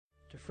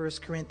1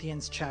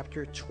 Corinthians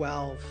chapter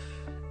 12.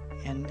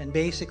 And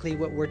basically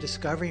what we're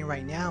discovering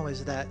right now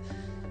is that,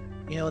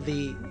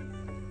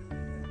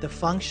 the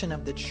function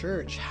of the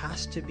church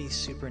has to be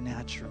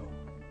supernatural.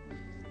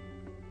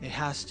 It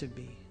has to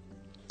be.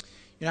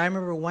 I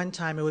remember one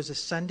time it was a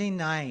Sunday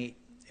night.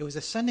 It was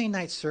a Sunday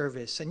night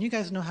service. And you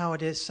guys know how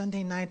it is.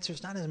 Sunday nights,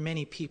 there's not as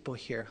many people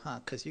here, huh?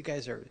 Because you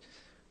guys are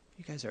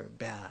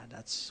bad.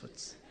 That's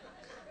what's...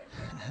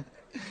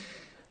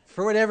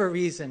 For whatever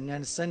reason,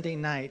 on Sunday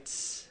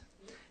nights.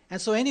 And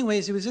so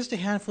anyways, it was just a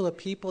handful of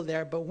people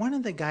there. But one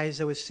of the guys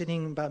that was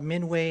sitting about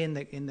midway in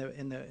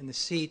the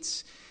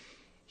seats,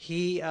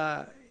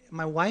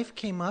 my wife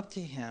came up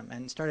to him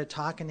and started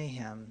talking to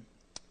him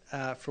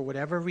for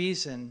whatever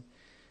reason.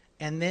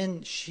 And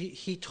then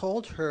he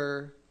told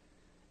her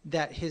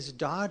that his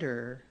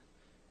daughter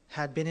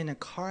had been in a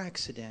car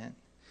accident,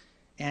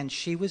 and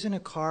she was in a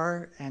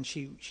car, and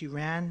she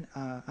ran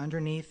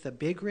underneath the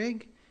big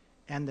rig,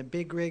 and the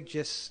big rig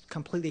just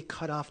completely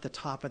cut off the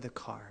top of the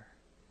car.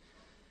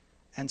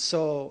 And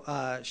so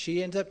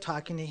she ended up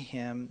talking to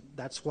him.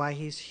 That's why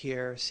he's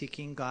here,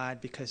 seeking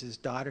God, because his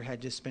daughter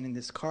had just been in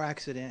this car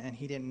accident, and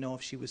he didn't know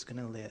if she was going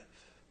to live.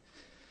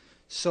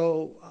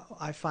 So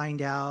I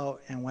find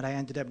out, and what I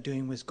ended up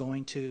doing was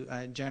going to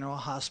General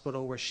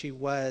Hospital where she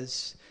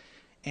was.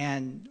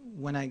 And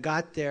when I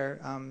got there,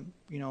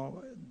 you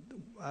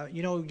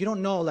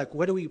don't know, like,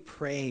 what do we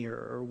pray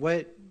or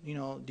what,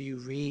 do you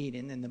read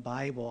in the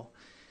Bible?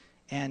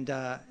 And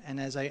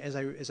as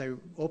I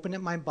opened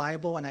up my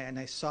Bible and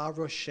I saw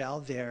Rochelle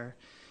there,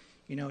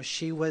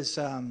 she was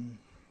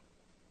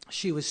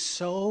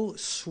so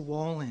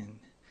swollen.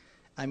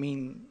 I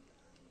mean,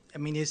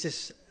 it's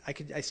just,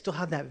 I still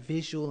have that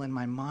visual in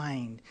my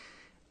mind.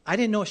 I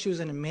didn't know she was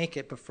going to make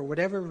it, but for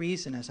whatever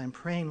reason, as I'm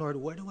praying, Lord,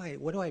 what do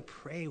I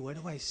pray?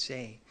 What do I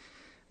say?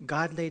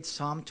 God laid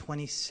Psalm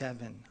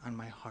 27 on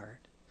my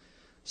heart.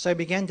 So I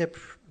began to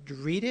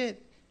read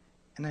it,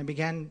 and I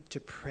began to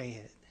pray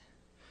it.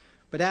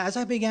 But as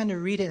I began to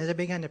read it, as I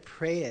began to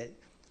pray it,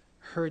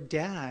 her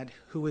dad,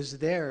 who was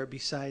there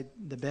beside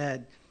the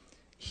bed,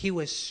 he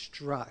was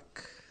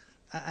struck.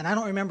 And I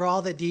don't remember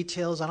all the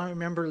details. I don't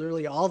remember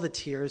literally all the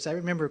tears. I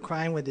remember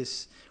crying with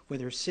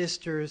her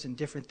sisters and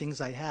different things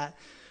like that.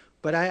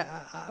 But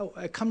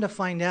I come to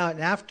find out,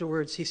 and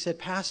afterwards he said,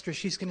 Pastor,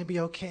 she's going to be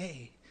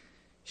okay.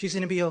 She's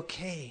going to be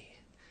okay.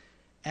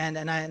 And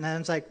I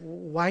was like,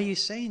 why are you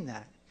saying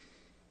that?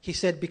 He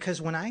said,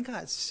 because when I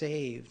got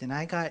saved and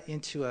I got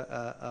into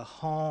a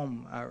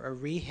home, a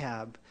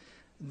rehab,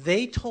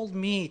 they told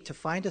me to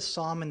find a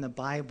psalm in the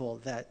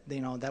Bible that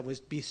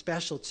would be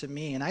special to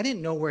me, and I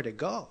didn't know where to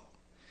go.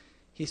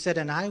 He said,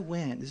 and I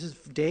went, this is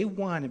day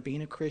one of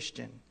being a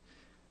Christian,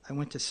 I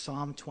went to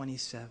Psalm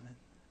 27.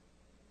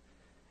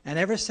 And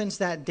ever since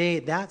that day,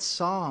 that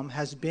psalm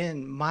has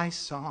been my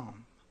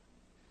psalm.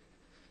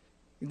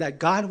 That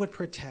God would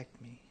protect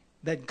me,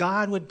 that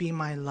God would be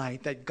my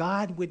light, that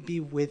God would be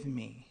with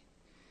me.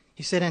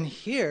 He said, and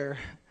here,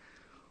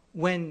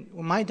 when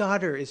my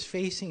daughter is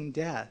facing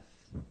death,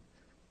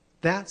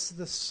 that's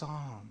the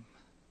psalm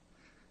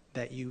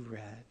that you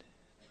read.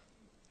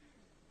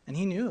 And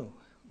he knew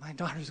my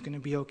daughter's going to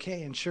be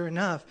okay. And sure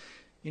enough,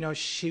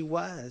 she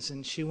was.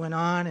 And she went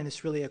on, and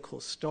it's really a cool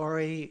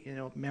story.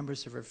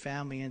 Members of her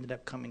family ended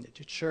up coming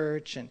to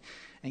church and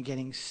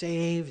getting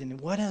saved.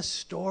 And what a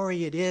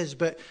story it is.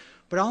 But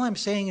all I'm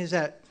saying is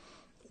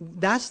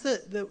that's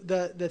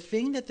the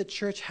thing that the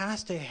church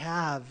has to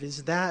have,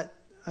 is that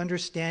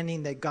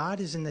understanding that God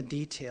is in the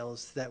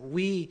details, that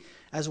we,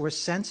 as we're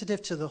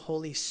sensitive to the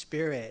Holy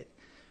Spirit,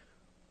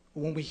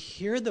 when we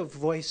hear the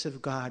voice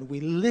of God, we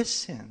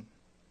listen.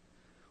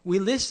 We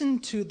listen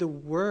to the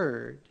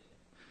word.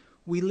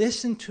 We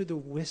listen to the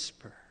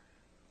whisper.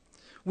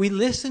 We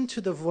listen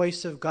to the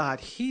voice of God.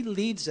 He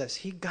leads us.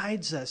 He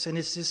guides us. And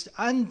it's just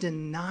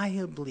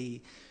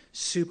undeniably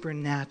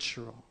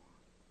supernatural.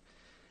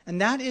 And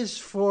that is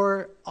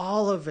for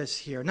all of us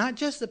here, not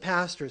just the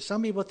pastors.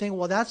 Some people think,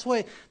 well, that's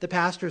why the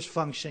pastors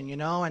function,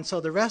 And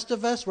so the rest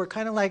of us, we're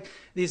kind of like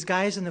these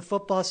guys in the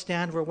football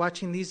stand. We're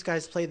watching these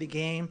guys play the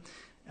game.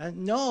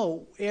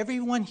 No,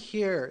 everyone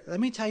here, let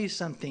me tell you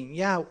something.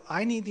 Yeah,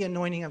 I need the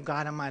anointing of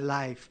God in my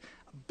life,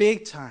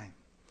 big time.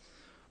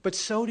 But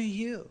so do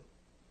you.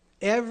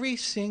 Every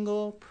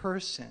single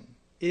person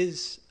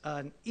is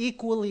an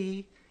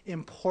equally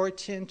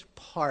important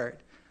part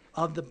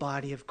of the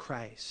body of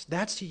Christ.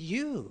 That's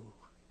you.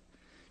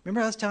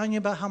 Remember I was telling you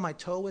about how my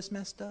toe was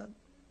messed up?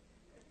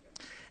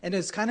 And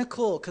it's kind of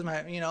cool because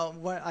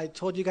I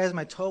told you guys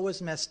my toe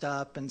was messed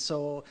up, and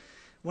so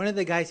one of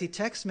the guys, he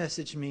text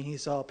messaged me.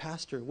 He's all,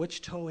 Pastor,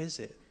 which toe is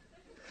it?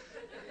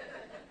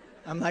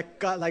 I'm like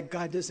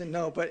God doesn't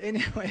know. But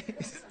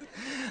anyways,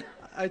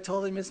 I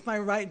told him it's my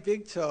right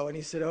big toe. And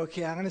he said,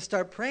 okay, I'm going to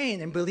start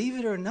praying. And believe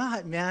it or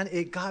not, man,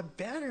 it got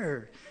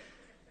better.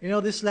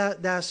 This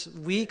last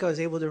week I was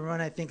able to run,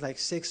 I think, like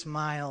 6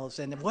 miles.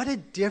 And what a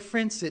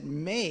difference it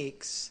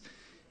makes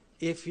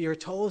if your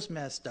toe's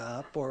messed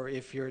up or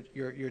if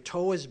your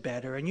toe is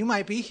better. And you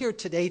might be here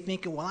today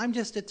thinking, well, I'm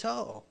just a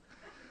toe.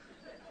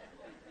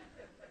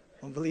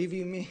 Well, believe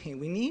you me,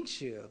 we need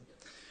you.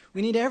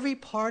 We need every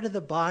part of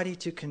the body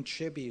to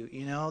contribute.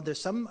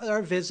 There's some that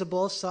are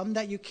visible, some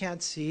that you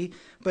can't see,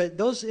 but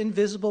those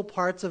invisible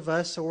parts of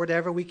us or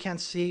whatever we can't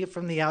see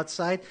from the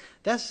outside,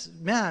 that's,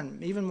 man,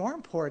 even more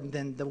important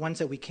than the ones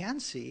that we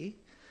can see.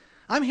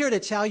 I'm here to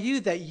tell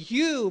you that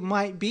you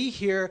might be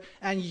here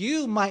and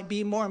you might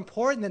be more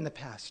important than the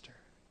pastor.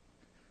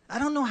 I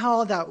don't know how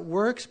all that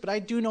works, but I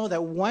do know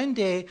that one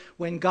day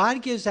when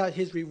God gives out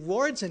his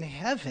rewards in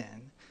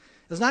heaven,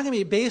 it's not going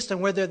to be based on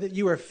whether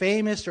you are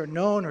famous or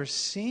known or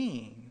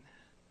seen.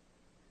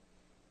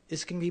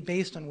 It's going to be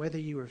based on whether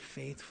you are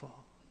faithful.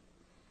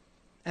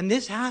 And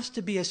this has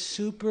to be a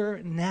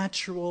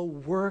supernatural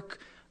work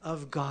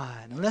of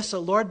God. Unless the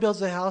Lord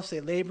builds a house,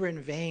 they labor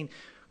in vain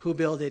who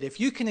build it. If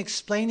you can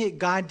explain it,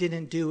 God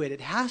didn't do it.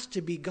 It has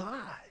to be God.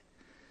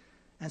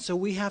 And so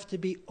we have to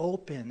be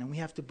open and we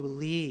have to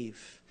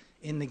believe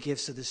in the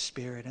gifts of the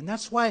Spirit. And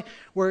that's why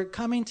we're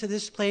coming to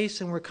this place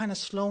and we're kind of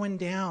slowing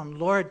down.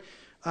 Lord,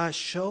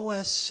 show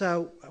us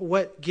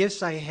what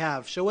gifts I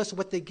have. Show us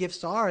what the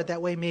gifts are.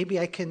 That way maybe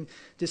I can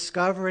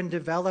discover and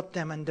develop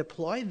them and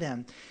deploy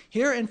them.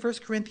 Here in 1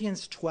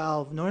 Corinthians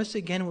 12, notice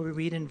again what we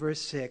read in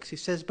verse 6. He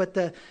says, but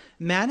the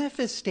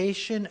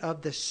manifestation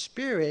of the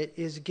Spirit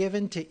is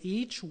given to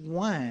each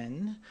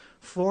one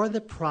for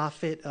the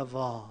profit of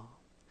all.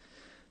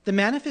 The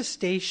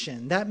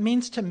manifestation, that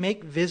means to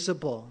make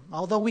visible.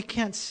 Although we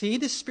can't see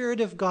the Spirit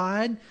of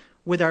God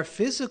with our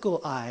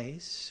physical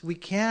eyes, we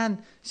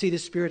can see the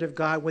Spirit of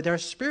God with our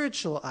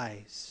spiritual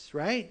eyes,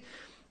 right?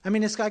 I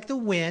mean, it's like the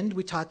wind.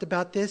 We talked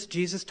about this.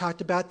 Jesus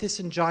talked about this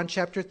in John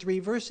chapter 3,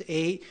 verse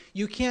 8.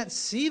 You can't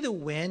see the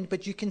wind,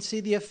 but you can see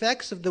the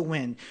effects of the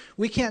wind.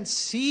 We can't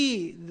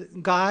see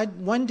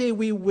God. One day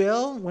we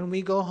will when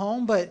we go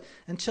home, but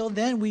until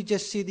then, we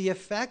just see the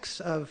effects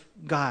of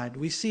God.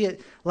 We see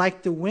it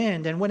like the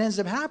wind. And what ends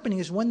up happening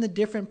is when the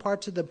different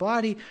parts of the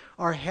body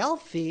are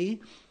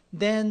healthy,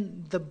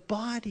 then the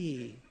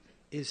body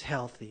is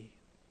healthy.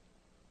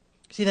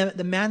 See,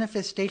 the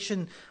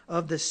manifestation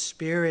of the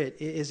Spirit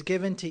is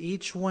given to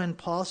each one,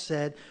 Paul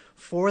said,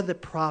 for the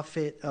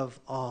profit of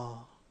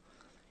all.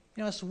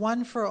 It's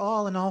one for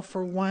all and all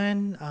for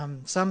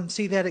one. Some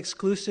see that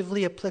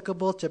exclusively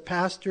applicable to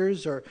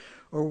pastors or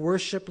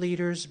worship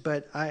leaders,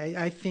 but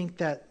I think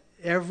that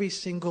every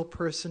single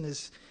person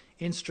is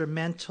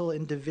instrumental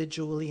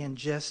individually and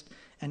just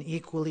and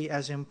equally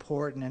as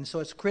important. And so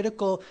it's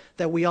critical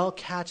that we all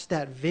catch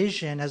that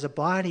vision as a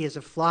body, as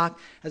a flock,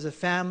 as a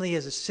family,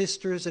 as a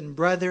sisters and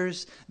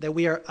brothers, that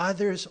we are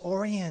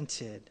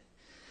others-oriented.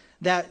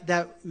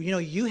 That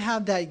you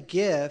have that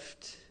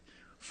gift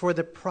for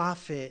the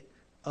profit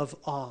of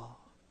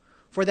all.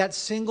 For that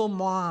single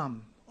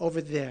mom over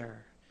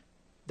there,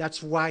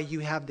 that's why you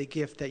have the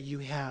gift that you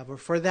have. Or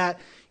for that,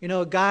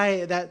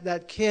 guy,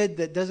 that kid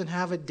that doesn't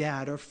have a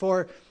dad. Or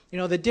for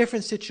the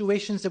different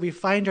situations that we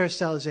find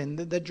ourselves in,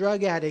 the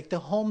drug addict, the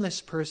homeless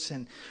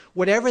person,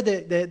 whatever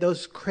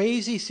those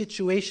crazy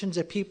situations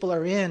that people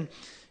are in,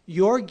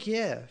 your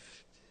gift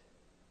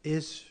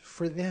is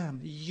for them.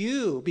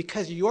 You,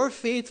 because you're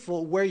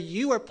faithful, where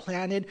you are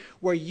planted,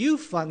 where you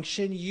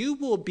function, you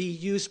will be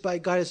used by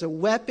God as a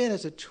weapon,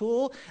 as a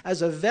tool,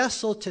 as a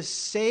vessel to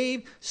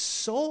save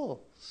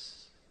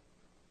souls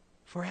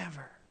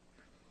forever.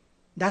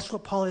 That's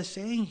what Paul is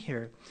saying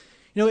here.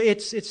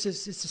 It's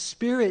the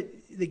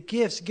Spirit, the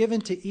gifts given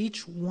to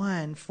each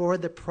one for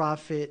the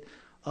profit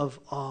of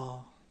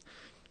all.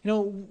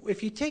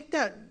 If you take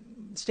that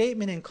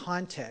statement in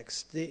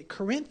context, the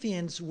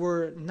Corinthians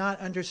were not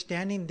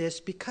understanding this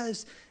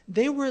because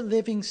they were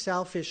living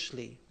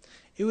selfishly.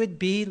 It would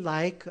be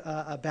like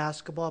a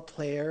basketball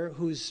player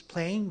who's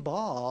playing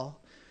ball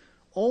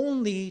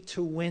only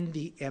to win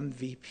the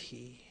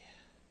MVP.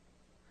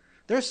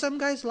 There are some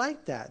guys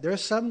like that. There are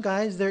some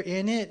guys, they're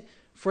in it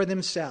for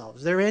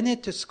themselves. They're in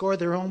it to score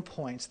their own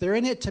points. They're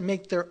in it to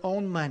make their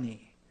own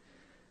money.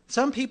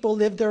 Some people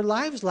live their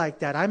lives like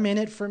that. I'm in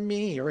it for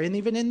me, or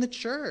even in the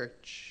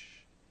church.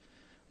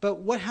 But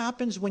what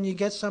happens when you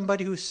get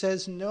somebody who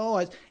says,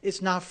 no,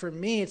 it's not for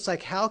me? It's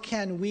like, how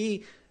can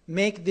we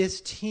make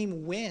this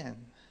team win?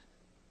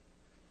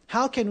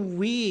 How can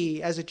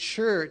we as a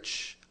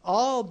church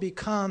all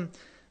become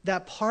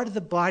that part of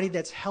the body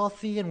that's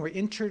healthy and we're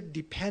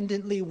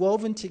interdependently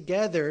woven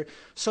together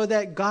so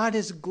that God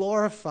is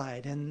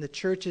glorified and the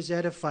church is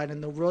edified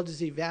and the world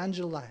is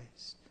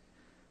evangelized?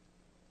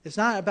 It's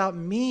not about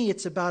me,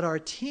 it's about our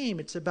team,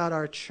 it's about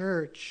our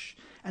church.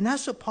 And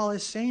that's what Paul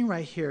is saying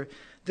right here.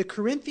 The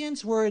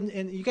Corinthians were,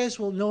 and you guys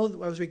will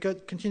know as we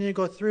continue to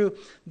go through,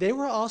 they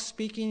were all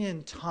speaking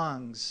in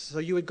tongues. So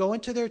you would go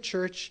into their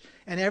church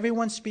and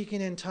everyone's speaking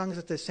in tongues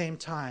at the same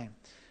time.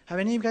 Have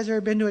any of you guys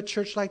ever been to a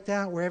church like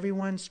that where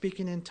everyone's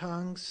speaking in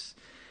tongues?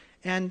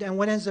 And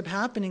what ends up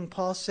happening,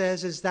 Paul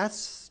says, is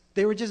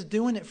they were just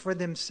doing it for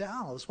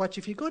themselves. Watch,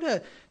 if you go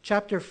to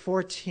chapter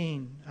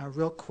 14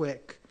 real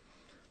quick.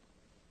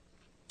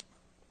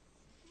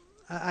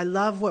 I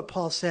love what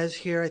Paul says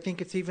here. I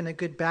think it's even a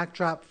good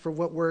backdrop for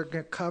what we're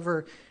going to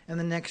cover in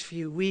the next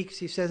few weeks.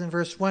 He says in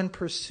verse 1,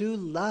 pursue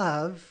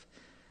love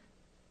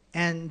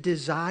and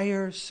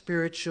desire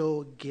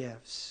spiritual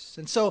gifts.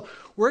 And so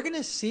we're going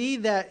to see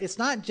that it's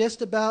not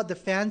just about the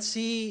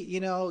fancy,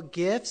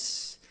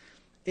 gifts.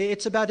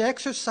 It's about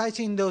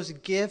exercising those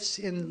gifts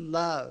in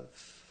love.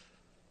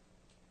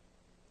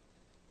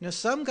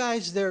 Some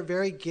guys, they're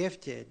very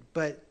gifted,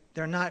 but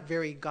they're not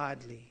very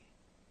godly.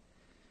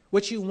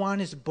 What you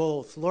want is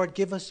both. Lord,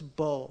 give us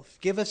both.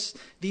 Give us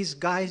these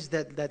guys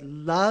that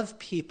love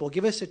people.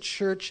 Give us a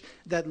church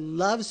that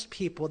loves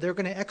people. They're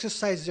going to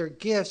exercise their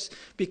gifts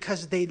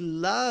because they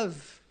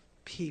love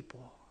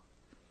people.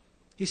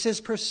 He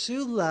says,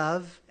 pursue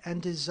love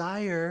and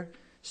desire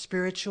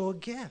spiritual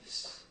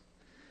gifts.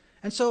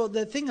 And so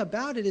the thing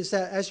about it is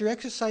that as you're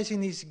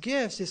exercising these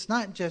gifts, it's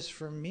not just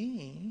for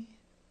me.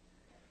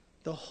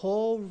 The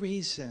whole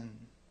reason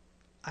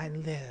I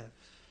live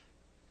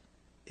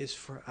is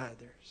for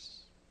others.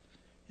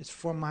 It's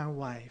for my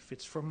wife.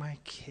 It's for my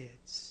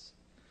kids.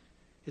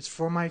 It's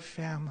for my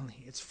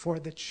family. It's for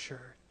the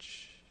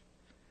church.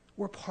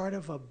 We're part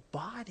of a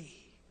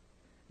body.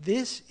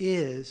 This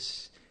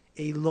is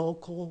a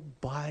local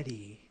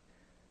body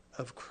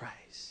of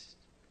Christ.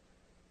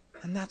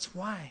 And that's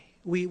why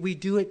we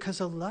do it because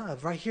of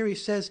love. Right here he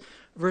says,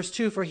 verse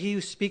 2, for he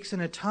who speaks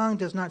in a tongue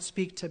does not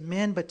speak to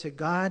men, but to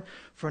God,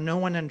 for no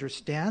one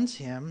understands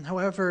him.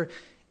 However,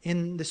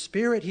 in the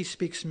Spirit he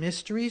speaks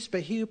mysteries,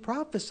 but he who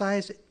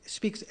prophesies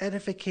speaks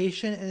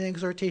edification and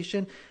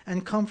exhortation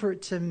and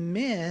comfort to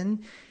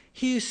men.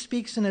 He who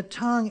speaks in a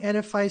tongue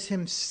edifies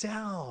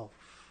himself,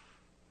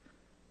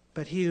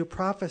 but he who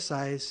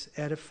prophesies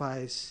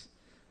edifies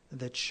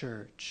the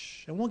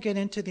church. And we'll get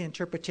into the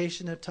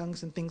interpretation of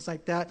tongues and things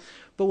like that.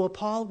 But what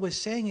Paul was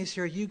saying is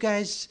here, you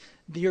guys,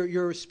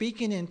 you're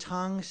speaking in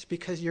tongues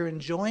because you're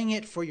enjoying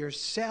it for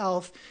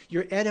yourself.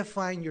 You're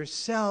edifying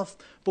yourself.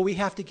 But we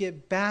have to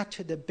get back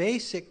to the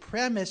basic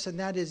premise, and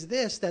that is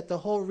this, that the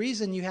whole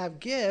reason you have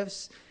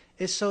gifts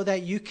is so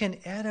that you can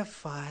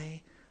edify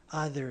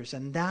others.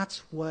 And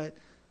that's what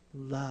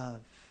love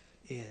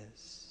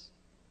is.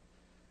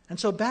 And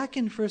so back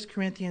in 1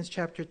 Corinthians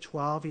chapter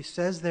 12, he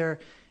says there,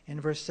 in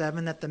verse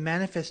 7, that the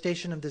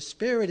manifestation of the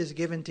Spirit is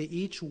given to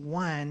each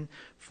one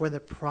for the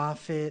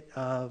profit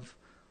of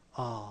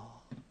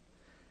all.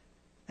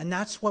 And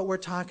that's what we're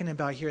talking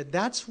about here.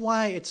 That's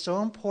why it's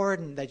so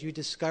important that you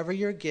discover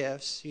your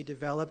gifts, you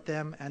develop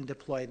them, and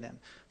deploy them.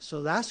 So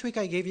last week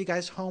I gave you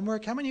guys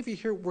homework. How many of you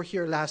here were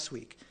here last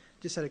week?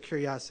 Just out of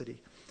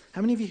curiosity.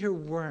 How many of you here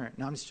weren't?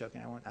 No, I'm just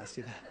joking. I won't ask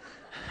you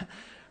that.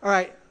 All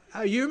right.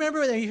 You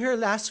remember that you were here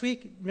last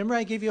week? Remember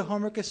I gave you a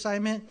homework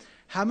assignment?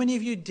 How many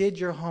of you did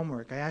your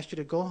homework? I asked you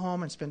to go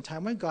home and spend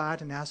time with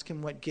God and ask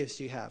him what gifts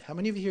you have. How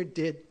many of you here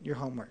did your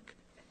homework?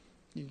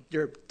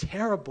 You're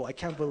terrible. I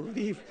can't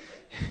believe.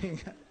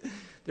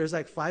 There's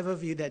like 5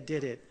 of you that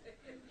did it.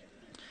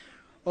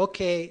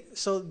 Okay,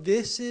 so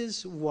this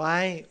is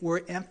why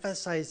we're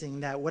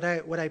emphasizing that. What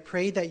I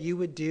prayed that you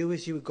would do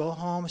is you would go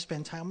home,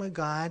 spend time with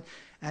God,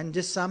 and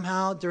just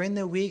somehow during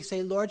the week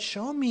say, Lord,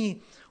 show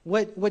me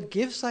what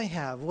gifts I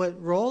have,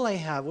 what role I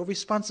have, what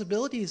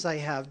responsibilities I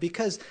have.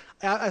 Because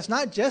it's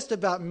not just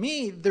about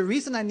me. The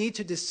reason I need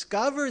to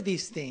discover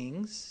these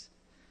things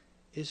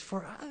is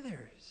for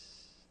others.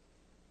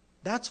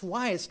 That's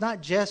why it's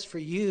not just for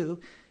you.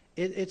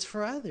 It's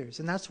for others.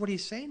 And that's what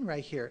he's saying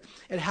right here.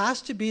 It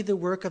has to be the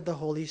work of the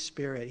Holy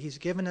Spirit. He's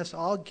given us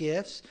all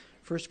gifts.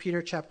 1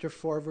 Peter chapter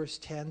 4, verse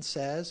 10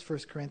 says, 1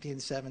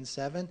 Corinthians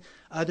 7:7.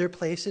 Other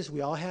places,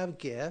 we all have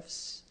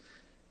gifts.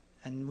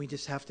 And we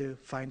just have to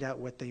find out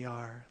what they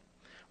are.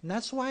 And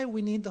that's why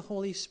we need the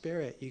Holy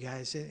Spirit, you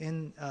guys,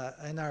 in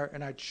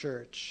our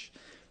church.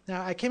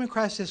 Now, I came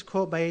across this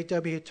quote by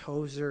A.W.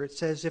 Tozer. It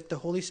says, if the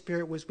Holy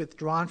Spirit was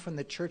withdrawn from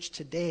the church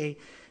today,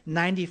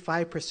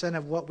 95%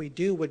 of what we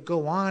do would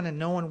go on and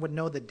no one would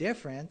know the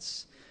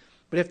difference.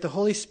 But if the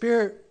Holy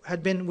Spirit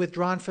had been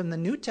withdrawn from the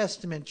New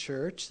Testament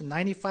church,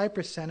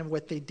 95% of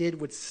what they did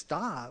would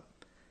stop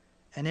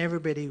and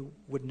everybody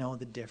would know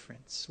the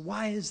difference.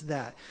 Why is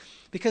that?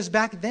 Because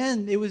back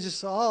then, it was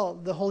just all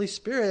the Holy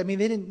Spirit. I mean,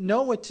 they didn't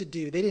know what to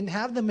do. They didn't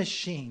have the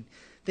machine.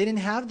 They didn't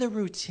have the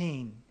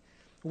routine.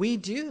 We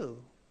do.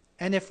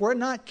 And if we're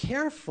not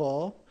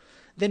careful,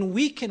 then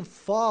we can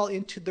fall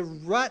into the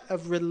rut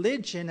of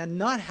religion and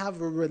not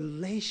have a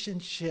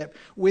relationship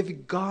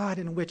with God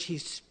in which he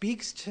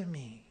speaks to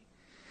me.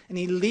 And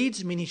he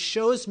leads me and he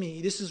shows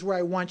me, this is where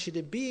I want you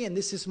to be, and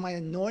this is my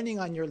anointing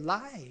on your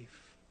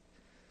life.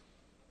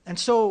 And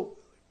so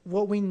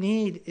what we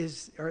need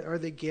are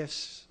the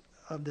gifts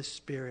of the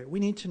Spirit. We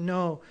need to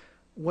know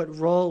what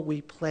role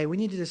we play. We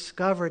need to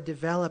discover,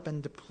 develop,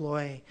 and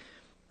deploy.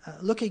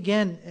 Look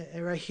again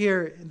right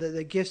here,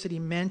 the gifts that he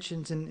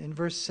mentions in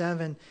verse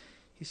 7.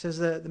 He says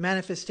the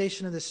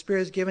manifestation of the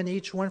Spirit is given to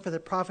each one for the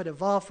profit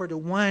of all. For to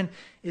one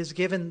is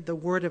given the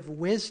word of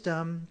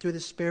wisdom through the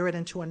Spirit,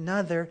 and to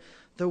another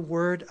the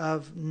word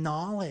of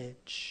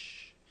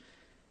knowledge.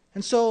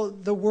 And so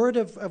the word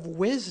of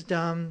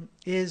wisdom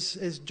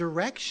is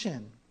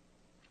direction.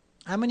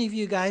 How many of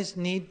you guys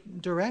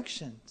need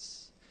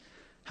directions?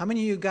 How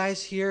many of you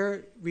guys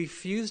here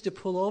refuse to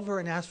pull over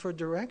and ask for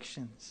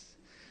directions?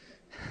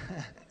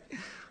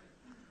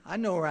 I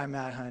know where I'm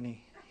at,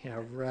 honey.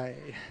 Yeah, right.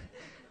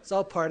 It's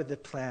all part of the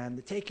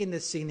plan, taking the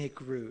scenic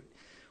route.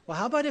 Well,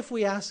 how about if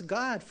we ask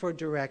God for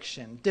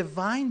direction,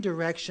 divine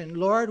direction?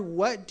 Lord,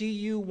 what do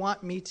you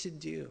want me to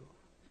do?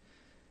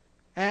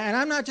 And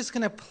I'm not just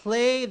going to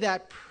play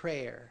that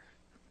prayer.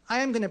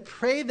 I am going to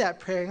pray that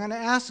prayer. I'm going to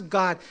ask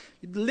God,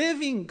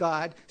 living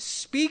God,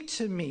 speak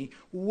to me.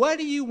 What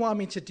do you want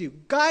me to do?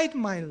 Guide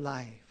my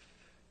life.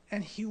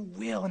 And he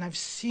will, and I've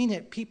seen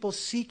it. People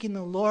seeking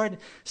the Lord.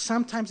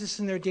 Sometimes it's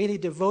in their daily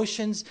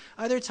devotions.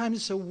 Other times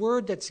it's a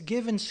word that's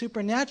given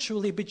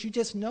supernaturally, but you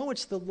just know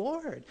it's the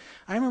Lord.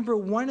 I remember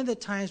one of the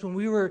times when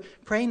we were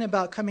praying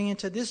about coming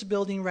into this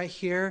building right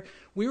here,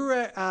 we were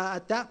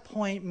at that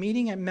point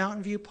meeting at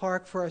Mountain View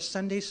Park for our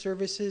Sunday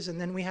services,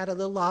 and then we had a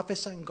little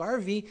office on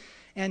Garvey.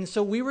 And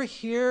so we were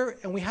here,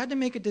 and we had to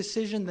make a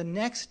decision the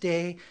next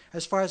day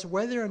as far as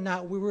whether or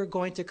not we were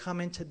going to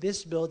come into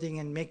this building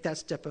and make that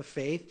step of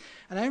faith.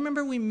 And I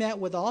remember we met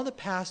with all the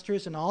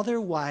pastors and all their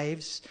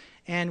wives,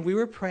 and we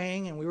were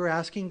praying and we were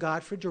asking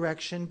God for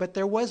direction, but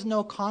there was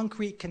no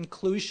concrete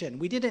conclusion.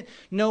 We didn't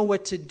know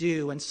what to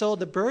do. And so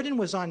the burden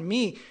was on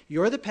me.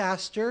 You're the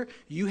pastor.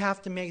 You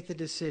have to make the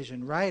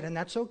decision, right? And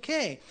that's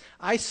okay.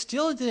 I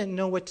still didn't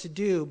know what to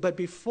do, but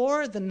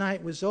before the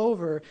night was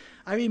over,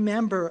 I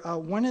remember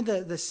one of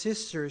the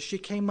sisters, she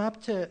came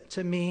up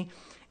to me,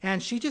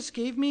 and she just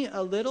gave me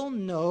a little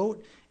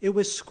note. It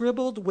was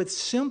scribbled with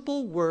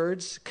simple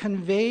words,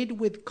 conveyed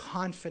with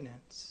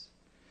confidence.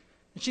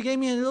 And she gave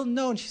me a little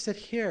note, and she said,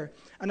 here.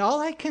 And all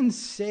I can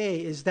say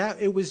is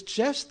that it was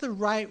just the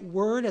right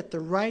word at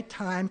the right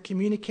time,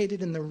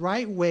 communicated in the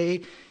right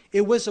way.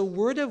 It was a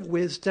word of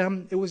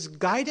wisdom. It was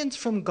guidance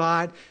from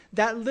God.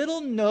 That little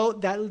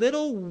note, that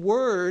little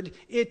word,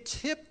 it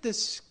tipped the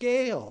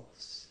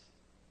scales.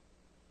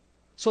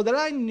 So that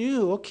I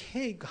knew,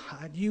 okay,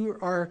 God, you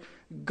are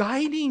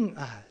guiding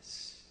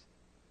us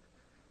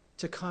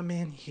to come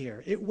in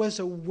here. It was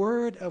a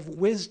word of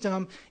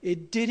wisdom.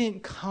 It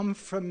didn't come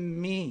from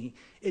me.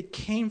 It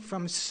came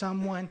from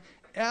someone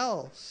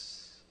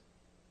else.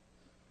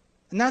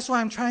 And that's why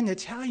I'm trying to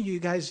tell you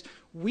guys,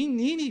 we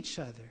need each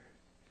other.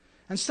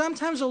 And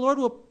sometimes the Lord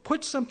will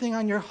put something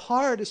on your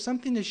heart, or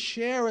something to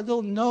share, a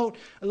little note,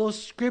 a little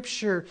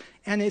scripture,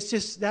 and it's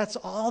just, that's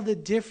all the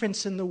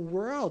difference in the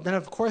world. And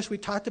of course, we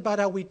talked about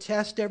how we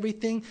test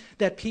everything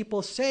that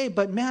people say,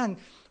 but man,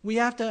 we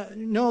have to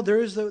know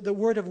there is the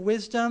word of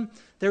wisdom.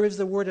 There is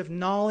the word of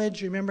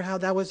knowledge. Remember how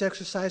that was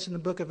exercised in the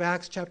book of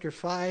Acts chapter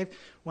 5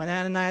 when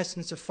Ananias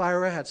and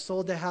Sapphira had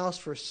sold the house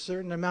for a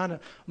certain amount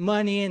of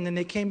money, and then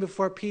they came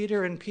before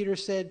Peter, and Peter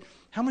said,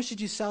 how much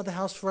did you sell the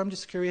house for? I'm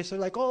just curious. They're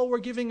like, oh, we're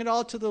giving it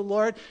all to the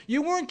Lord.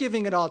 You weren't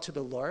giving it all to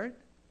the Lord.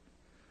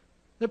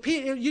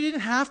 You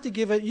didn't have to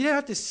give it. You didn't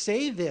have to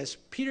say this.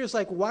 Peter's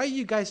like, why are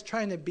you guys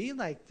trying to be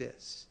like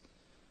this?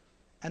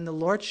 And the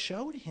Lord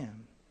showed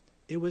him.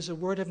 It was a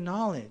word of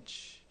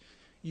knowledge.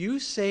 You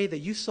say that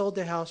you sold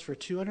the house for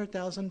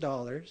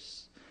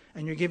 $200,000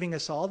 and you're giving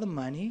us all the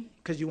money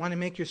because you want to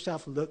make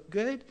yourself look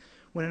good,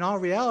 when in all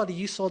reality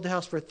you sold the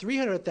house for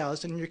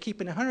 $300,000 and you're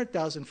keeping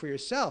 $100,000 for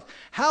yourself.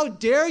 How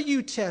dare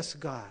you test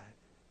God?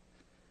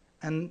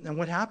 And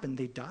what happened?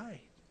 They died.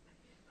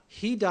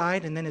 He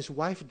died, and then his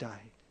wife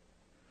died.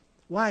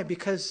 Why?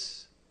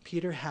 Because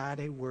Peter had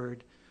a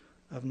word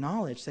of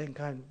knowledge. Thank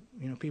God,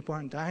 people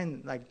aren't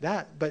dying like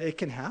that, but it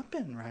can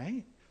happen,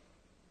 right?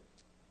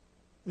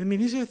 I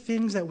mean, these are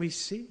things that we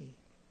see.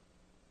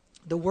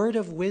 The word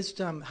of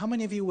wisdom, how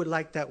many of you would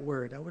like that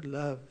word? I would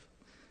love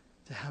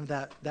to have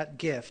that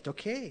gift.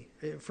 Okay,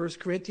 1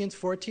 Corinthians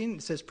 14,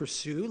 it says,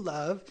 pursue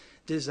love,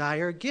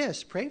 desire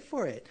gifts. Pray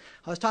for it.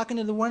 I was talking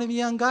to one of the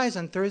young guys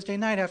on Thursday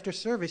night after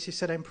service. He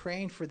said, I'm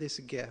praying for this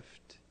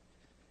gift.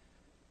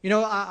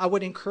 I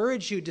would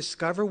encourage you,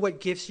 discover what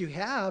gifts you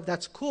have.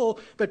 That's cool,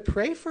 but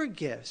pray for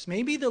gifts.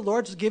 Maybe the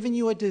Lord's given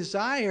you a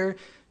desire,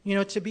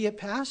 to be a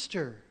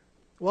pastor.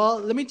 Well,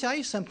 let me tell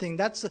you something.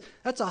 That's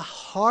a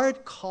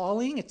hard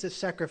calling. It's a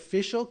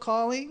sacrificial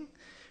calling.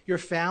 Your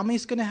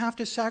family's going to have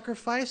to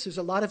sacrifice. There's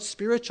a lot of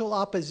spiritual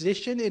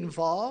opposition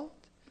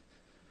involved.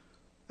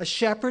 A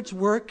shepherd's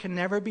work can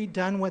never be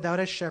done without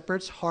a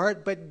shepherd's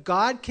heart, but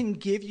God can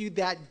give you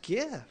that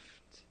gift.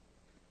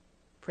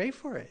 Pray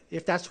for it.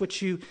 If that's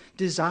what you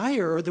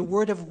desire, or the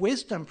word of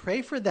wisdom,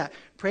 pray for that.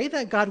 Pray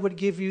that God would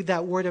give you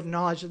that word of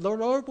knowledge. The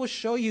Lord will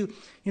show you,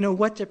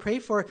 what to pray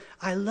for.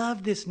 I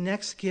love this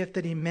next gift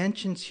that he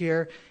mentions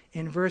here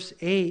in verse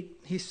 8.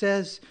 He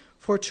says,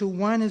 for to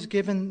one is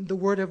given the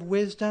word of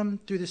wisdom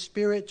through the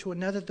Spirit, to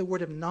another the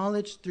word of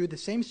knowledge through the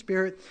same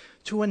Spirit,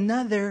 to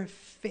another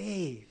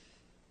faith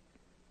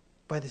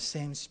by the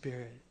same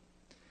Spirit.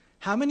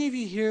 How many of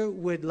you here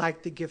would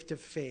like the gift of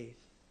faith?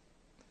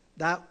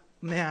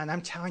 Man,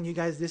 I'm telling you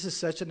guys, this is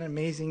such an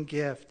amazing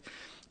gift.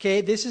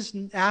 Okay, this is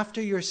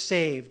after you're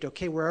saved.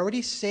 Okay, we're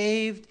already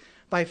saved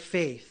by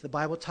faith. The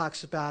Bible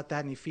talks about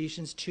that in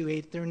Ephesians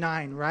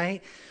 2:8-9,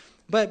 right?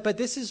 But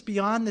this is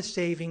beyond the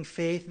saving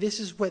faith. This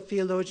is what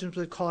theologians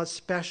would call a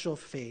special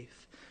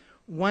faith.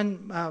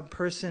 One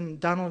person,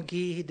 Donald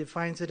Gee, he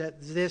defines it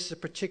as this, a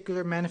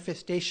particular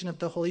manifestation of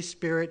the Holy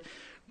Spirit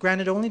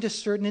granted only to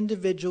certain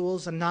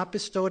individuals and not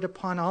bestowed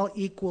upon all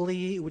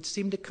equally. It would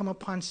seem to come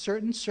upon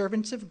certain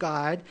servants of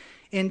God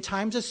in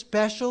times of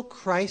special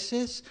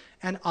crisis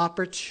and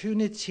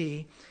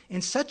opportunity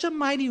in such a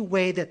mighty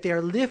way that they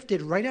are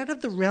lifted right out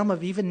of the realm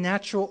of even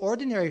natural,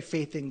 ordinary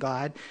faith in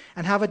God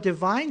and have a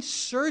divine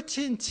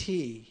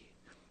certainty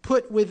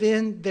put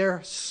within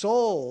their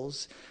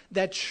souls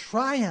that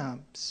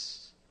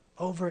triumphs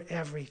over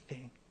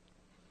everything.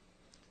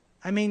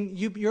 I mean,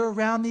 you're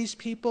around these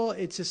people.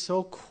 It's just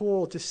so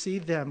cool to see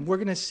them. We're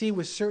going to see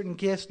with certain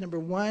gifts, number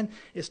one,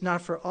 it's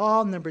not for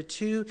all. Number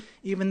two,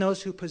 even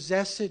those who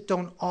possess it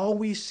don't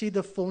always see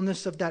the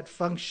fullness of that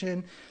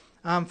function.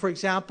 For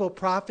example,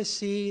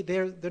 prophecy,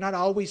 they're not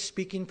always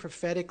speaking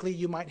prophetically.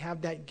 You might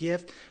have that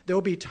gift. There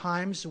will be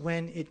times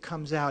when it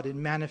comes out, it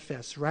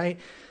manifests, right?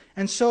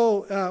 And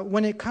so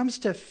when it comes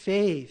to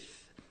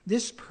faith,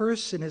 this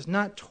person is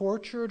not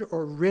tortured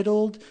or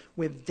riddled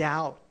with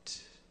doubt.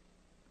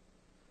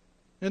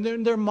 And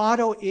their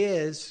motto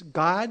is,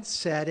 God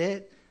said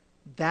it,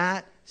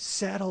 that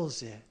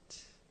settles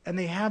it. And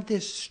they have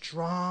this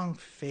strong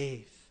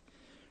faith,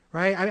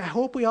 right? I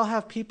hope we all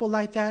have people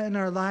like that in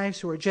our lives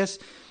who are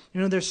just,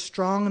 they're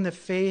strong in the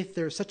faith.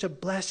 They're such a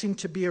blessing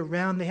to be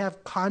around. They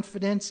have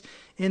confidence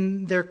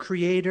in their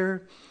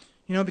Creator,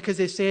 because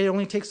they say it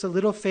only takes a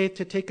little faith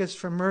to take us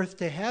from earth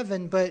to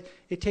heaven, but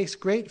it takes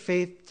great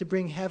faith to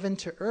bring heaven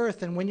to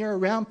earth. And when you're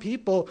around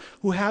people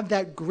who have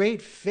that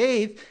great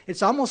faith,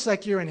 it's almost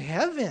like you're in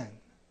heaven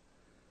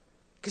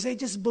because they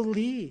just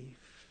believe.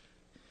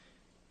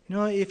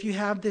 If you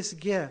have this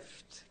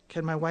gift,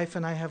 can my wife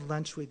and I have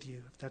lunch with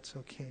you, if that's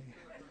okay?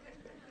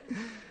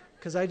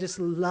 Because I just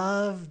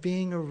love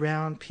being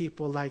around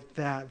people like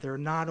that. They're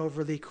not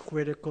overly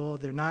critical.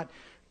 They're not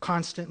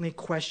constantly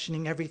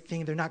questioning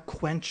everything. They're not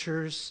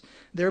quenchers.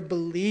 They're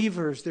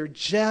believers. They're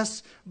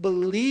just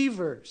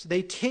believers.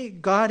 They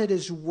take God at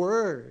His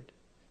word.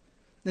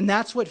 And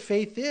that's what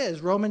faith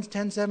is. Romans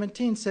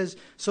 10:17 says,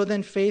 so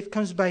then faith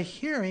comes by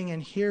hearing,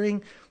 and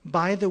hearing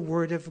by the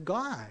word of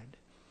God.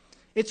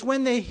 It's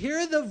when they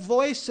hear the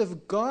voice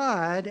of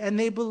God and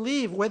they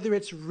believe, whether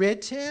it's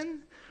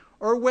written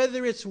or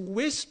whether it's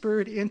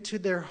whispered into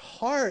their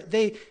heart.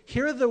 They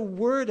hear the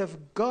word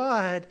of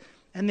God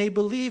and they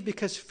believe,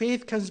 because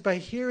faith comes by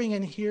hearing,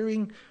 and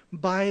hearing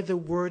by the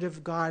word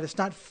of God. It's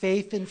not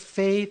faith in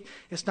faith.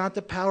 It's not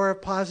the power of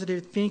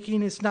positive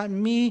thinking. It's not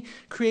me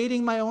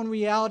creating my own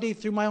reality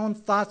through my own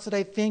thoughts that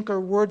I think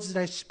or words that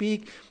I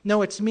speak.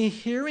 No, it's me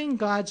hearing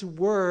God's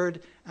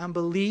word and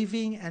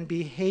believing and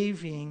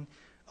behaving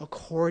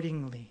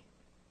accordingly.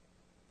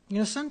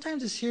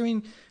 Sometimes it's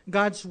hearing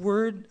God's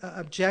word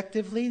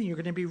objectively. You're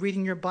going to be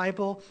reading your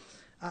Bible.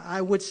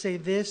 I would say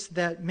this,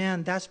 that,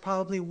 man, that's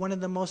probably one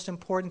of the most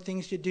important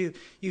things you do.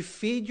 You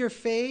feed your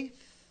faith,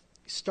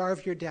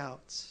 starve your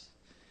doubts.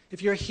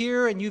 If you're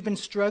here and you've been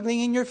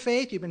struggling in your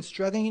faith, you've been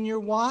struggling in your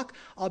walk,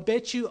 I'll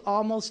bet you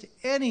almost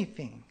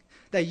anything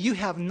that you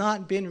have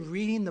not been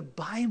reading the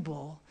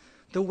Bible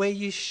the way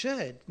you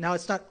should. Now,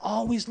 it's not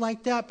always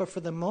like that, but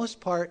for the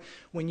most part,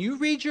 when you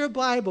read your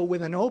Bible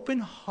with an open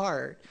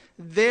heart,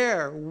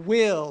 there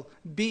will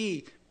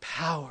be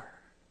power.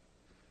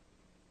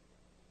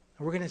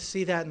 We're going to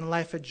see that in the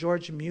life of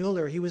George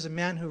Mueller. He was a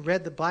man who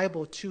read the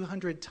Bible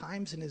 200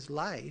 times in his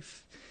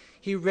life.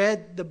 He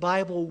read the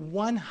Bible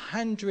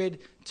 100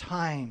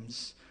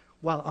 times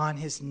while on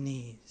his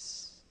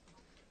knees.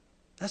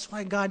 That's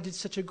why God did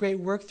such a great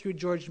work through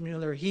George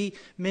Mueller. He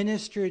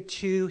ministered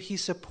to, he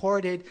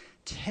supported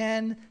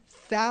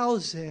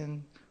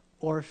 10,000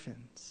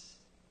 orphans,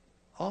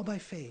 all by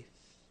faith,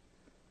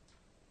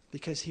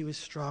 because he was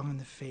strong in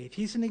the faith.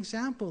 He's an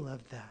example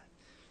of that.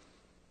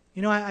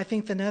 I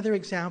think another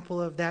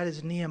example of that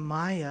is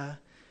Nehemiah.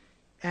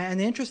 And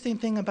the interesting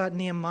thing about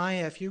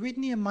Nehemiah, if you read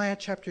Nehemiah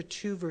chapter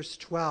 2, verse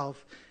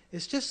 12,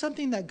 it's just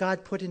something that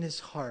God put in his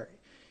heart.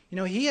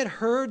 He had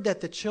heard that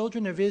the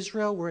children of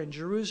Israel were in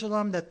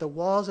Jerusalem, that the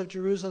walls of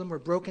Jerusalem were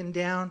broken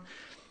down,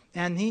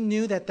 and he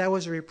knew that that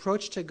was a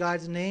reproach to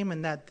God's name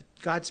and that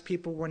God's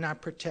people were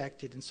not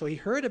protected. And so he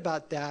heard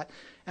about that,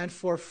 and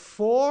for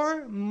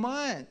 4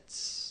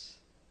 months,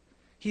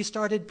 he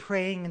started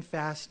praying and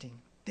fasting.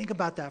 Think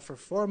about that, for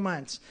 4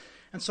 months.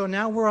 And so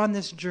now we're on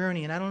this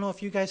journey, and I don't know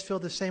if you guys feel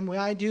the same way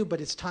I do, but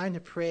it's time to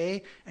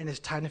pray and it's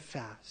time to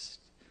fast.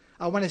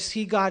 I want to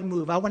see God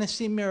move. I want to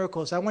see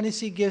miracles. I want to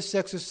see gifts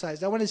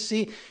exercised. I want to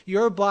see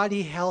your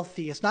body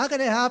healthy. It's not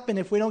going to happen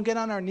if we don't get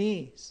on our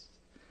knees.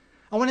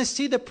 I want to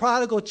see the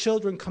prodigal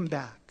children come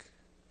back.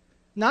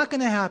 Not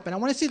going to happen. I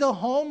want to see the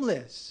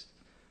homeless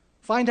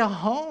find a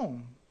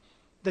home.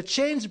 The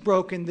chains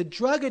broken, the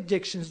drug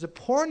addictions, the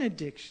porn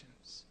addictions.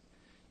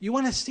 You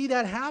want to see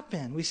that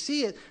happen. We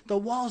see it. The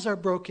walls are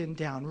broken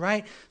down,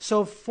 right?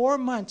 So 4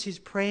 months he's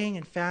praying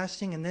and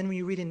fasting. And then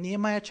we read in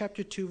Nehemiah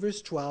chapter 2, verse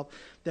 12,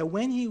 that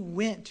when he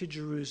went to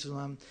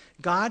Jerusalem,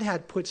 God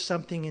had put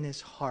something in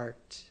his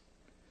heart.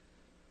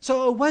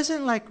 So it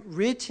wasn't like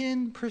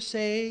written per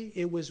se,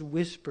 it was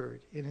whispered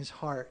in his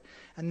heart.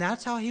 And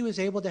that's how he was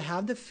able to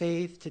have the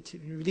faith to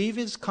leave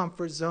his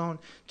comfort zone,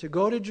 to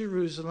go to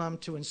Jerusalem,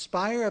 to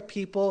inspire a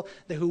people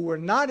who were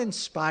not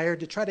inspired,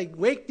 to try to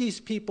wake these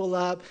people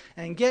up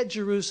and get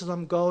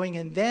Jerusalem going.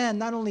 And then,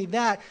 not only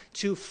that,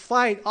 to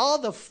fight all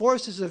the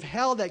forces of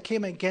hell that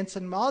came against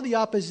him, all the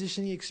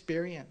opposition he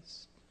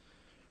experienced.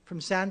 From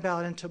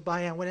Sanballat and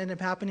Tobiah, what ended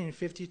up happening in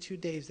 52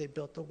 days, they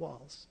built the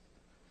walls.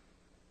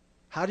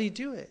 How did he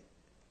do it?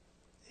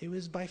 It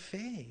was by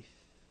faith.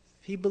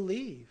 He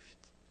believed.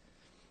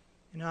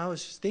 You know, I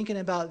was thinking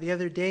about the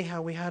other day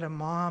how we had a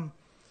mom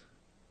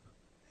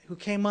who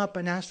came up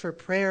and asked for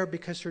prayer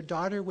because her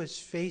daughter was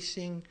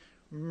facing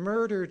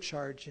murder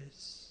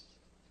charges.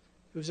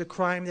 It was a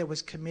crime that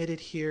was committed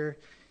here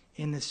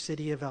in the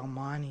city of El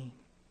Monte.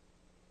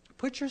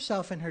 Put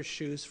yourself in her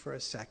shoes for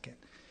a second.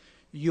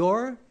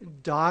 Your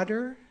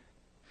daughter,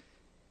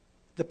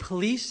 the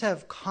police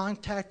have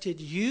contacted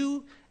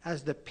you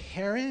as the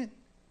parent.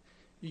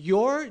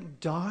 Your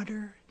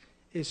daughter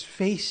is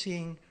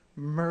facing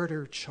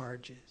murder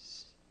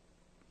charges.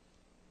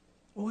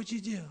 What would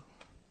you do?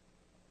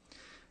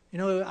 You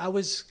know, I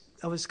was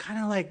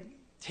kind of like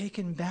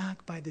taken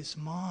back by this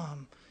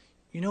mom.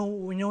 You know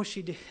what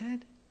she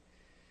did?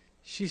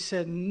 She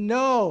said,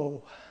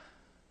 no,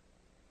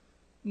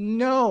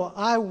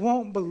 I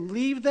won't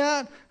believe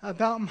that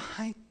about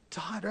my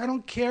daughter. I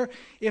don't care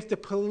if the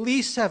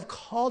police have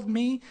called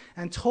me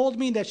and told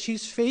me that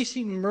she's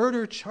facing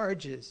murder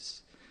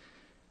charges.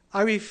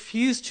 I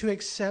refuse to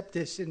accept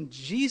this in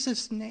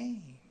Jesus'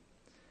 name.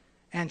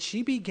 And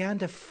she began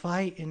to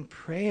fight in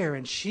prayer.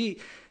 And she,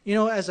 you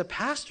know, as a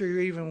pastor,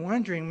 you're even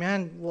wondering,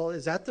 man, well,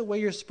 is that the way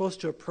you're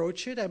supposed to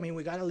approach it? I mean,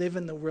 we got to live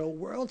in the real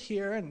world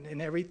here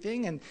and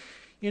everything. And,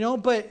 you know,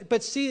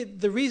 but see,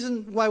 the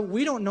reason why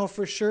we don't know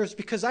for sure is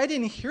because I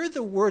didn't hear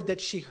the word that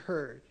she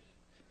heard.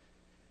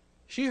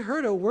 She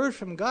heard a word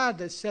from God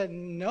that said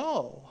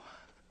no.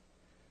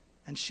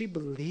 And she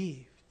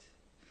believed.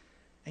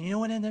 And you know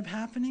what ended up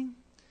happening?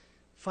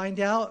 Find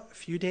out a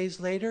few days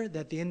later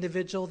that the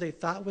individual they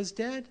thought was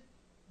dead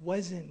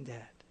wasn't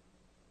dead.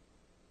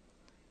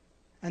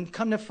 And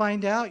come to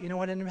find out, you know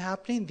what ended up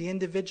happening? The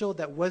individual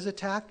that was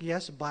attacked,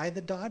 yes, by the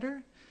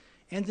daughter,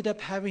 ended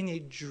up having a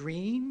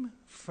dream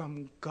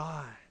from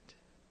God.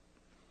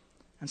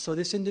 And so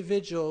this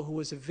individual who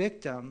was a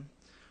victim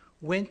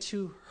went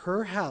to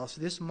her house,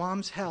 this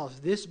mom's house,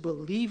 this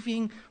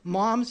believing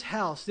mom's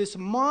house, this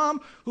mom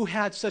who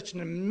had such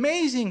an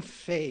amazing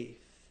faith.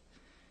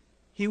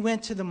 He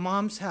went to the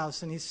mom's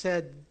house and he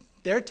said,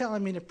 they're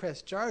telling me to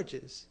press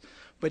charges,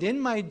 but in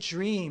my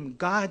dream,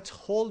 God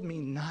told me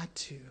not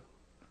to.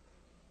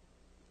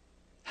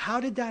 How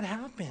did that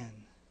happen?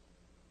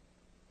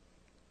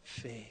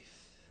 Faith.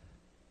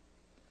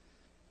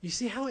 You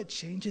see how it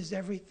changes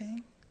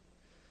everything?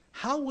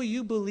 How will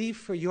you believe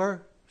for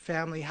your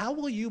family? How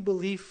will you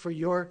believe for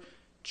your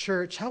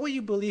church? How will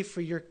you believe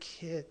for your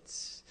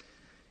kids?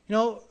 You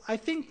know, I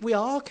think we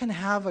all can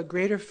have a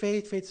greater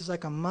faith. Faith is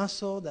like a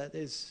muscle that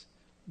is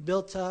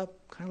built up,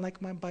 kind of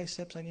like my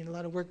biceps. I need a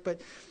lot of work,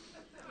 but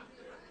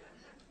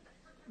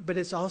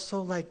it's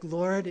also like,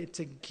 Lord, it's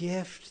a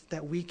gift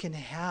that we can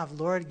have.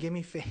 Lord, give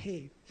me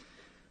faith.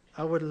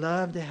 I would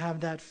love to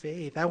have that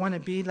faith. I want to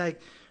be like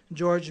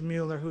George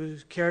Mueller, who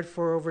cared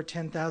for over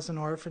 10,000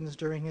 orphans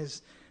during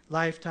his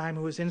lifetime,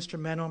 who was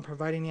instrumental in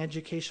providing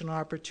educational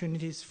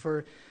opportunities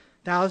for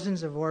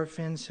thousands of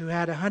orphans, who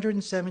had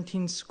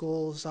 117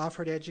 schools,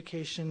 offered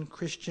education,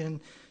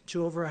 Christian,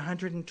 to over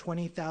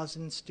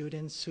 120,000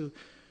 students, who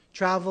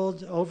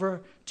traveled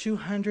over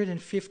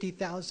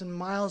 250,000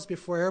 miles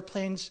before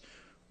airplanes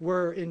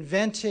were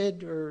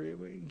invented or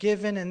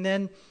given. And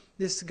then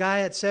this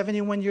guy at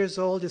 71 years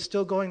old is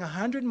still going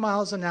 100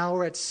 miles an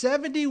hour at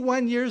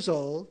 71 years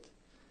old.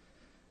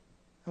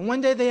 And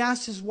one day they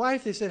asked his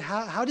wife, they said,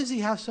 how does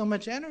he have so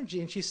much energy?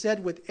 And she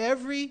said, with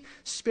every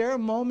spare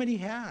moment he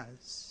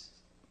has,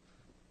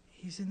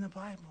 he's in the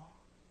Bible.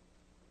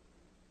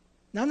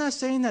 Now, I'm not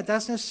saying that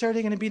that's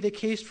necessarily going to be the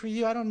case for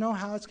you. I don't know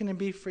how it's going to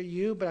be for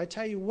you, but I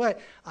tell you what,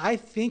 I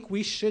think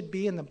we should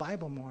be in the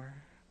Bible more.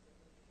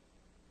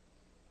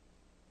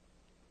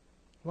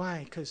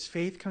 Why? Because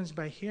faith comes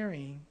by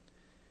hearing,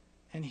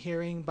 and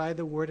hearing by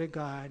the Word of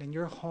God. And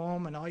you're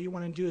home, and all you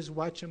want to do is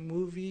watch a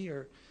movie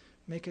or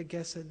make a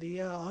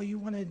quesadilla. All you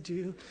want to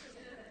do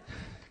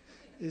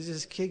is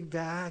just kick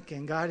back,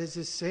 and God is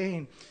just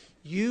saying,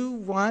 you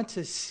want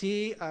to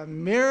see a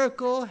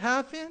miracle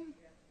happen?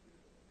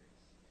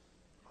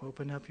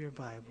 Open up your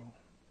Bible,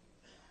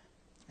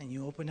 and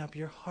you open up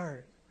your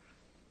heart.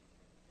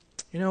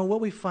 You know, what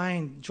we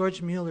find,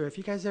 George Mueller, if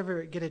you guys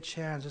ever get a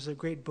chance, there's a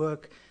great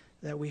book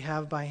that we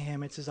have by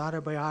him. It's his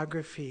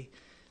autobiography.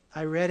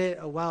 I read it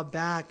a while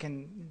back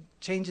and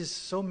changes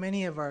so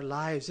many of our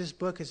lives. This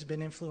book has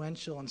been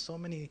influential in so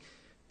many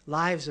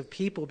lives of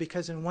people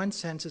because in one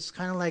sense it's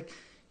kind of like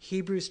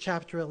Hebrews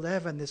chapter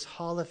 11, this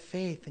hall of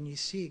faith, and you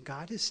see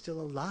God is still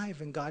alive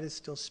and God is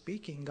still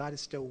speaking, God is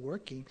still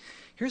working.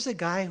 Here's a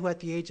guy who at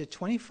the age of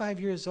 25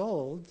 years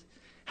old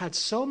had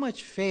so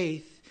much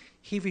faith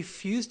He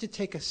refused to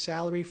take a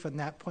salary from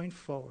that point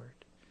forward.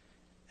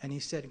 And he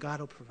said, God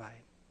will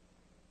provide.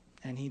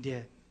 And he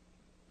did.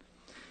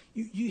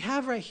 You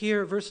have right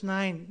here, verse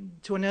 9,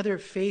 to another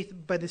faith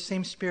by the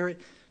same Spirit,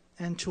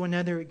 and to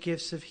another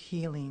gifts of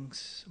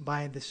healings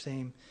by the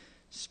same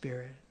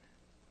Spirit.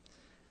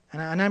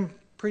 And I'm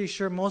pretty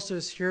sure most of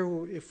us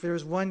here, if there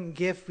was one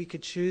gift we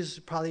could choose,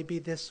 it'd probably be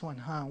this one,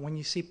 huh? When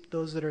you see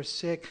those that are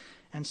sick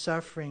and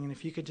suffering, and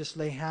if you could just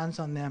lay hands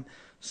on them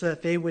so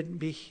that they would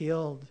be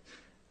healed,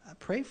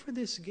 pray for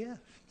this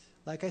gift.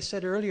 Like I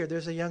said earlier,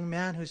 there's a young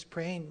man who's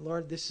praying,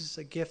 Lord, this is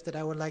a gift that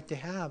I would like to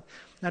have.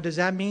 Now, does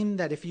that mean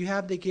that if you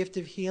have the gift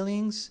of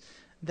healings,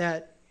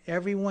 that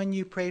everyone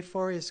you pray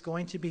for is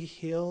going to be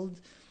healed?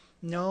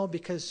 No,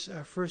 because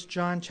 1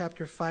 John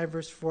chapter 5,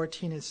 verse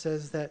 14, it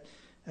says that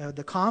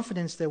the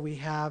confidence that we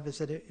have is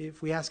that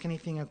if we ask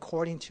anything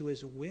according to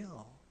his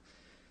will,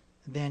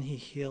 then he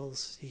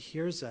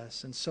hears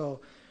us. And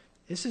so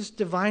this is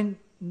divine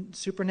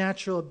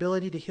supernatural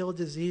ability to heal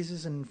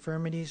diseases and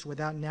infirmities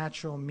without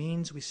natural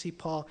means. We see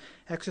Paul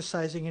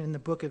exercising it in the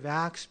book of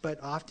Acts,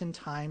 but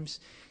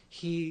oftentimes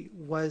he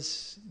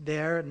was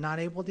there not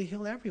able to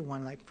heal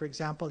everyone. Like, for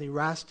example,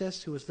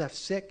 Erastus, who was left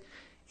sick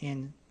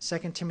in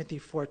 2 Timothy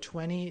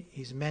 4:20,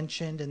 he's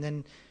mentioned. And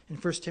then in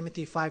 1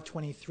 Timothy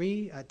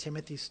 5:23,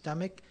 Timothy's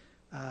stomach,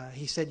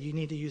 he said you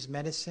need to use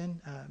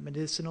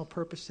medicinal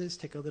purposes,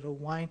 take a little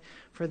wine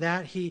for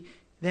that. He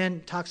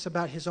then talks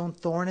about his own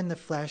thorn in the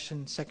flesh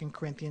in 2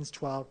 Corinthians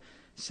 12,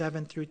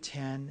 7 through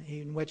 10,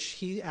 in which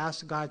he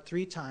asked God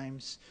 3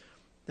 times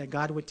that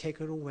God would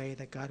take it away,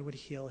 that God would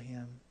heal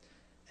him.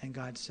 And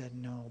God said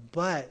no.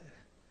 But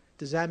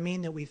does that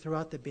mean that we throw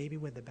out the baby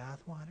with the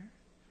bathwater?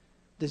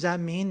 Does that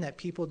mean that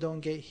people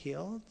don't get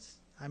healed?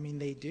 I mean,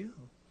 they do.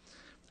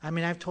 I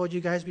mean, I've told you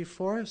guys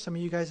before, some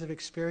of you guys have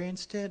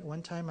experienced it.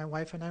 One time my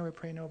wife and I were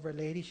praying over a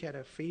lady. She had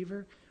a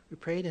fever. We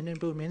prayed, and then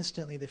boom,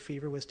 instantly the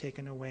fever was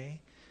taken away.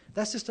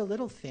 That's just a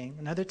little thing.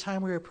 Another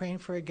time we were praying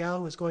for a gal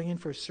who was going in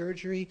for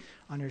surgery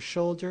on her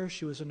shoulder.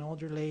 She was an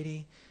older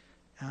lady.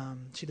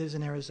 She lives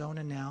in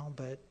Arizona now,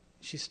 but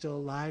she's still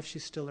alive.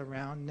 She's still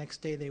around.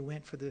 Next day they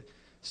went for the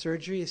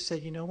surgery. They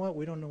said, you know what?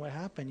 We don't know what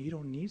happened. You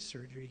don't need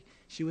surgery.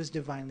 She was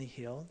divinely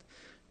healed.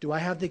 Do I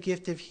have the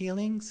gift of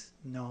healings?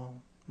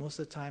 No. Most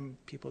of the time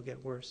people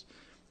get worse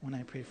when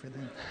I pray for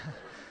them.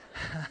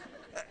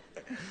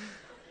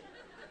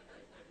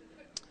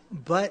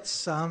 But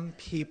some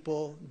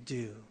people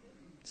do.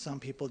 Some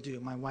people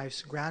do. My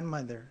wife's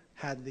grandmother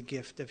had the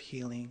gift of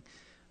healing.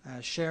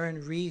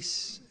 Sharon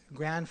Reese,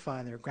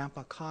 grandfather,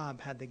 Grandpa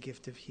Cobb, had the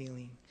gift of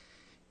healing.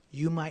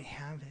 You might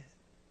have it.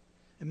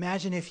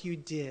 Imagine if you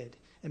did.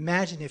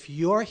 Imagine if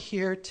you're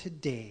here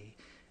today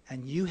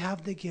and you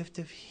have the gift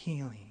of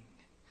healing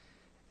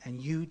and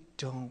you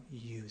don't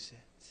use it.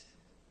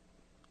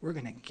 We're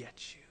going to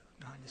get you.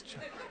 No, I'm just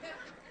trying.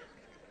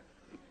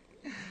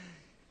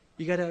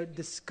 You got to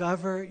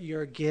discover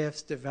your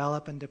gifts,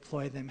 develop and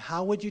deploy them.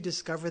 How would you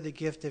discover the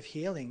gift of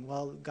healing?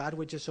 Well, God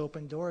would just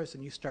open doors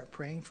and you start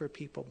praying for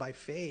people by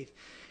faith.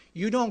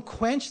 You don't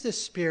quench the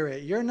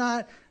Spirit. You're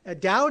not a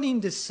doubting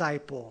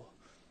disciple.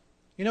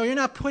 You know, you're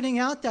not putting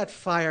out that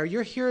fire.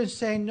 You're here and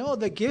saying, no,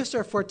 the gifts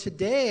are for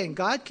today and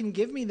God can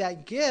give me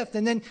that gift.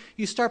 And then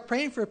you start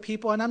praying for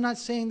people, and I'm not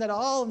saying that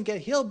all of them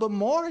get healed, but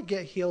more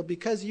get healed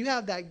because you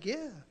have that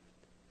gift.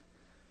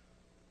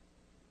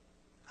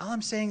 All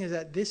I'm saying is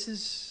that this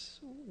is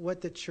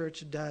what the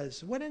church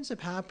does. What ends up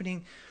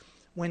happening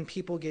when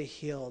people get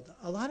healed?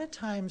 A lot of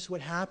times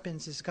what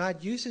happens is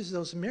God uses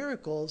those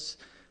miracles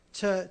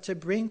to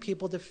bring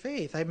people to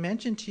faith. I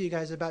mentioned to you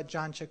guys about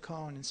John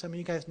Chacon, and some of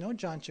you guys know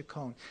John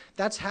Chacon.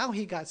 That's how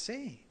he got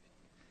saved.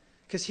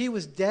 Because he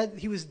was dead,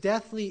 he was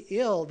deathly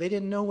ill. They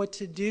didn't know what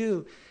to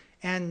do.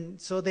 And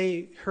so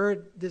they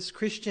heard this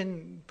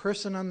Christian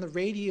person on the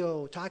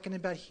radio talking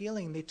about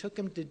healing. They took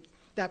him to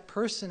that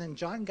person, and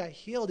John got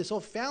healed. His whole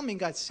family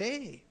got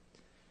saved.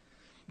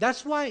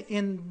 That's why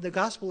in the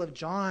Gospel of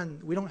John,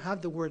 we don't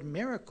have the word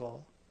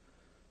miracle.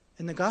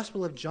 In the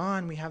Gospel of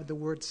John, we have the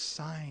word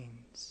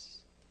signs.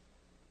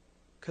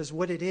 Because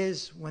what it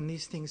is, when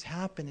these things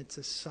happen, it's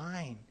a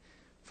sign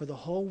for the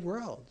whole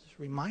world,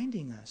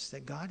 reminding us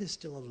that God is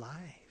still alive.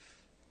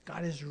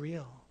 God is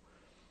real.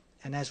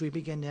 And as we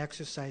begin to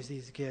exercise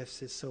these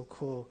gifts, it's so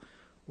cool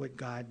what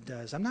God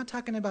does. I'm not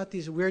talking about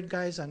these weird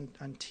guys on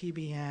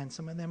TBN.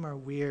 Some of them are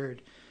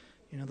weird.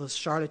 You know, those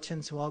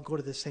charlatans who all go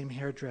to the same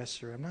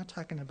hairdresser. I'm not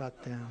talking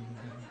about them.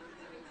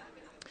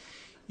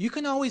 You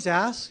can always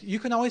ask. You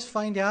can always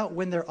find out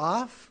when they're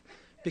off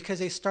because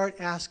they start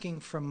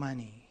asking for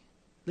money.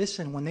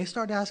 Listen, when they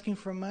start asking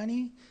for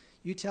money,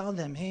 you tell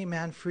them, hey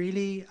man,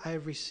 freely I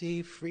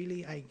receive,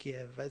 freely I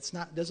give. It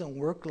doesn't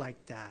work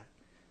like that.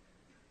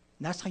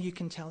 And that's how you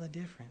can tell the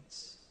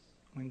difference.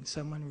 When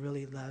someone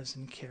really loves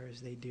and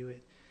cares, they do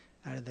it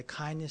out of the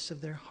kindness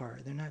of their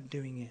heart. They're not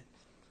doing it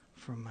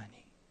for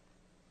money.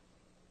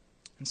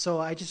 And so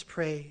I just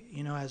pray,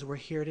 you know, as we're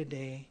here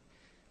today,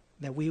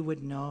 that we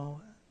would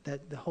know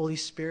that the Holy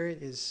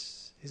Spirit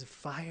is a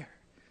fire.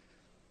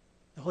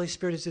 The Holy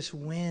Spirit is this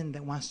wind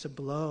that wants to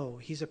blow.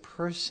 He's a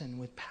person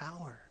with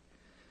power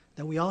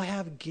that we all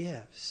have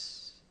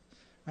gifts.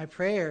 My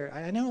prayer,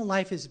 I know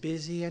life is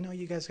busy. I know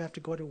you guys have to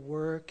go to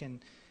work and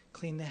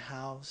clean the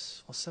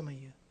house. Well, some of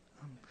you.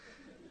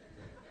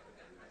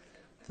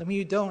 Some of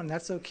you don't, and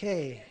that's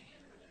okay.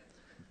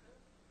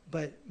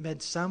 But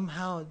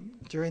somehow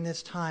during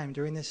this time,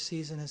 during this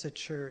season as a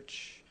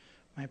church,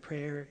 my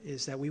prayer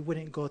is that we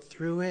wouldn't go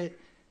through it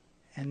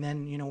and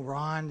then, we're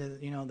on to,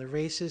 the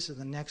races of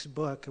the next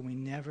book, and we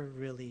never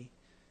really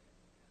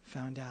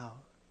found out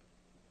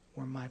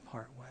where my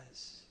part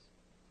was.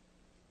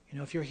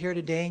 If you're here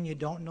today and you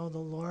don't know the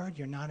Lord,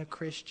 you're not a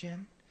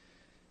Christian,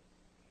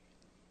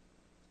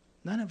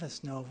 none of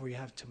us know where you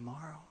have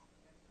tomorrow.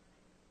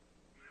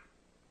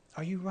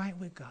 Are you right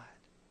with God?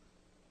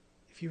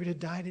 If you were to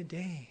die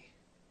today,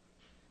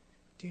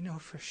 do you know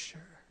for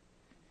sure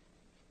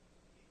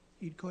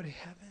you'd go to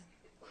heaven?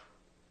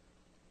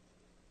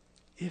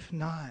 If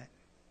not,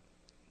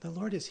 the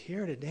Lord is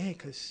here today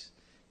because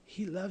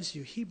he loves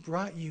you. He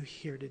brought you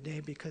here today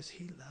because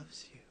he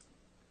loves you.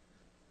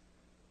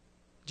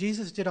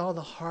 Jesus did all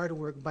the hard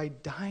work by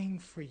dying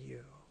for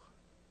you.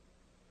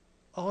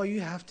 All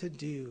you have to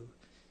do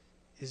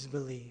is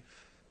believe.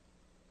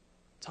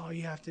 It's all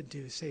you have to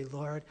do. Say,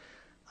 Lord,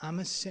 I'm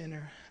a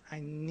sinner.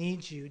 I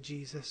need you,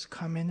 Jesus.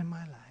 Come into my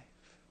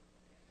life.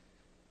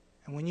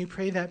 And when you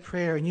pray that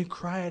prayer and you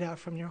cry it out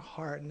from your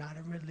heart, not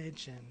a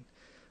religion,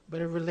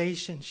 but a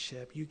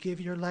relationship, you give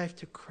your life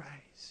to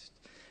Christ,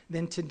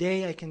 then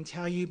today I can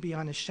tell you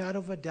beyond a shadow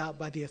of a doubt,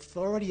 by the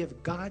authority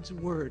of God's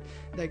word,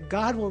 that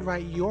God will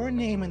write your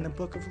name in the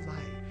book of life.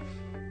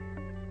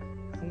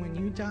 And when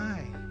you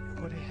die,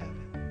 you'll go to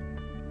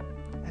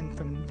heaven. And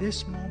from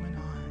this moment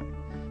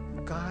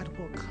on, God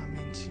will come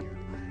into your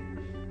life.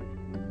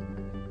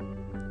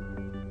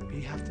 But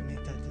you have to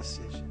make that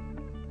decision.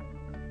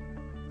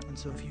 And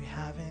so if you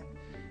haven't,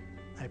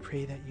 I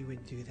pray that you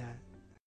would do that